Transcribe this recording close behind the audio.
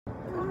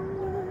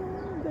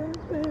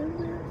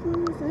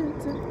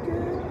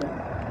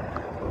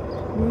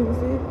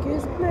music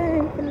is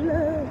playing for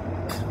love.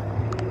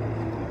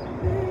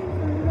 Playing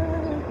for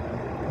love.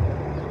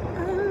 I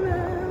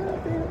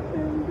love it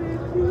when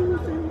we're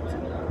cruising.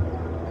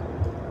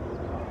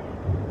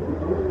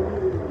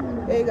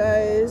 Hey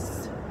guys,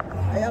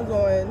 how y'all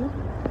going?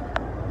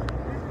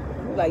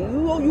 Like,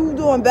 you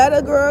doing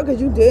better, girl,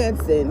 because you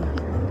dancing.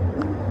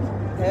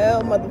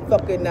 Hell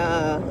motherfucking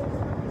nah.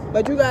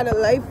 But you gotta,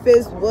 life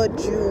is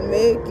what you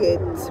make it,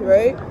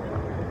 right?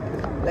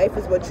 Life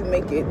is what you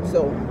make it.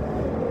 So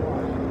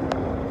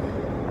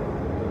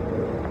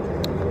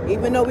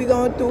even though we're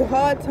going through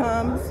hard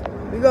times,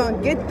 we're gonna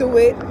get through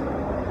it,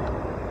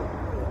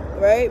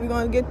 right? We're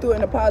gonna get through it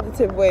in a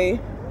positive way.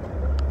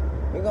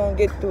 We're gonna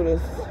get through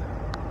this.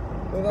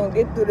 We're gonna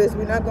get through this.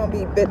 We're not gonna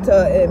be bitter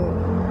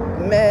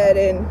and mad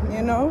and,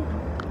 you know,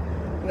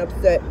 and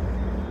upset.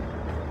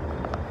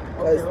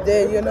 Because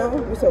then, you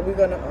know, so we're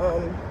gonna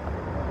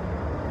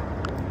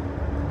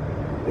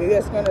we're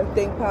just gonna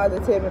think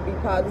positive and be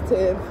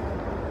positive,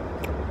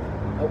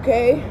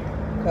 okay?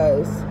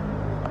 Because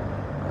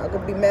I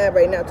could be mad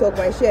right now, talk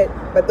my shit,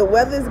 but the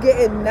weather's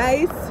getting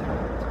nice,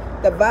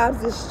 the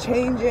vibes is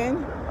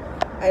changing,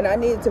 and I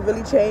need to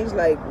really change,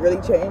 like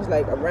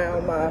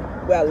around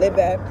where I live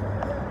at.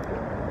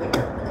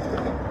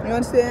 You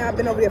understand? I've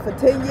been over there for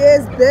 10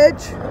 years,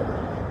 bitch.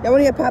 Y'all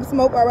wanna hear Pop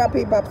Smoke?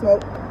 R.I.P. Pop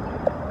Smoke.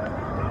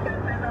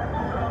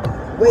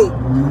 Wait.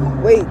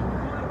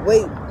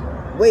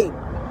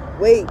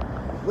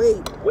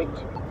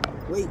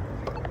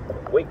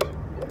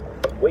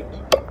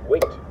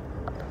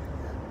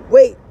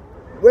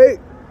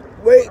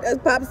 Wait. That's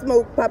Pop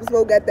Smoke. Pop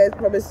Smoke got that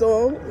from his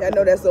song. Y'all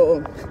know that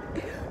song.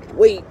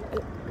 Wait.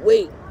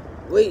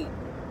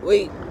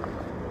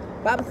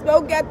 Pop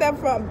Smoke got that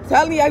from. I'm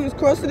telling you, I was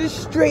crossing the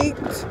street,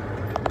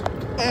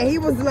 and he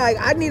was like,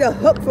 I need a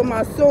hook for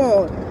my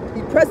song.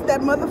 He pressed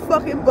that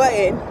motherfucking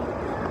button,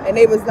 and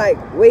they was like,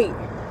 wait.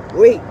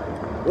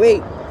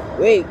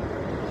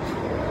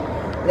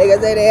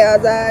 Niggas ain't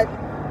outside.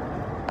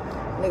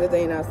 Niggas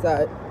ain't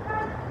outside.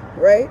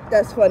 Right?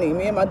 That's funny.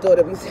 Me and my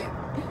daughter, we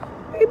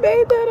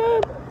made that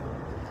up.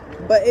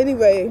 But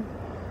anyway,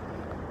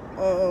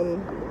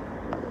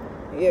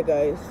 yeah,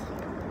 guys.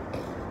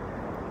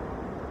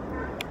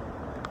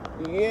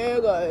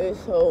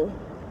 So,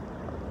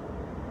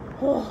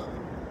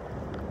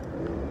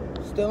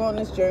 still on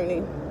this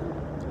journey.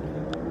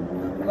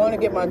 I'm going to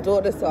get my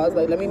daughter, so I was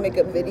like, let me make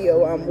a video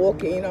while I'm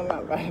walking. You know, I'm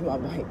not riding my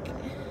bike.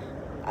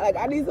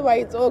 I need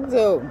somebody to talk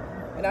to.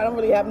 And I don't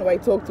really have nobody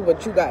to talk to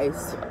but you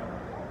guys.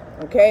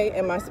 Okay?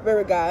 And my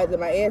spirit guides and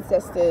my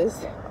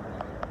ancestors.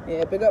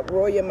 Yeah, big up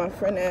Roya, my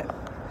friend that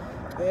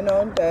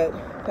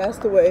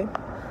passed away.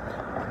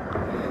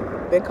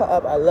 Big her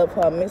up. I love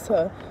her. I miss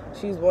her.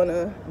 She's one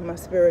of my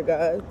spirit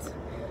guides.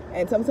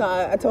 And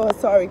sometimes I told her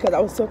sorry because I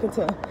was talking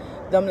to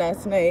them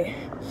last night.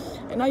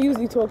 And I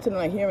usually talk to them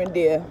like here and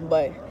there.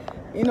 But,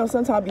 you know,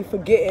 sometimes I be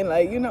forgetting,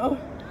 like, you know,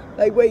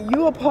 like, wait,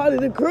 you a part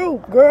of the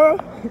group, girl.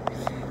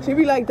 She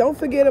be like, don't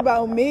forget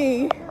about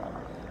me.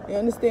 You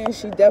understand?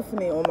 She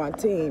definitely on my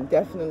team.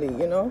 Definitely,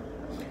 you know.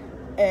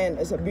 And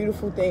it's a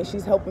beautiful thing.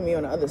 She's helping me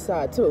on the other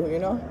side too, you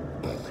know.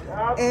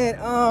 And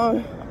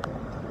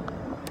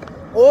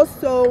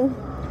also,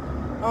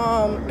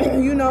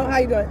 you know how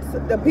you doing?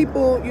 The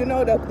people, you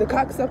know, the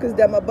cocksuckers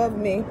them above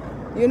me,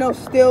 you know,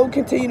 still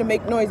continue to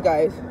make noise,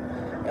 guys.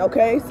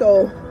 Okay,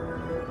 so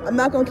I'm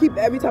not gonna keep,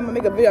 every time I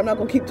make a video, I'm not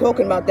gonna keep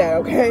talking about that,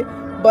 okay?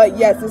 But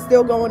yes, it's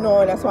still going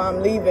on. That's why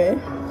I'm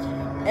leaving,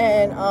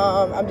 and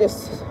I'm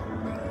just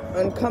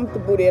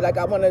uncomfortable there. Like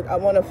I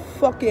wanna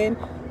fucking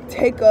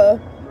take a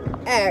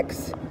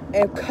axe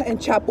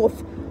and chop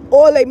off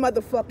all they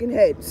motherfucking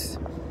heads.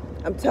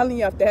 I'm telling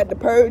you, if they had to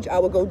purge, I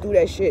would go do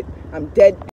that shit. I'm dead.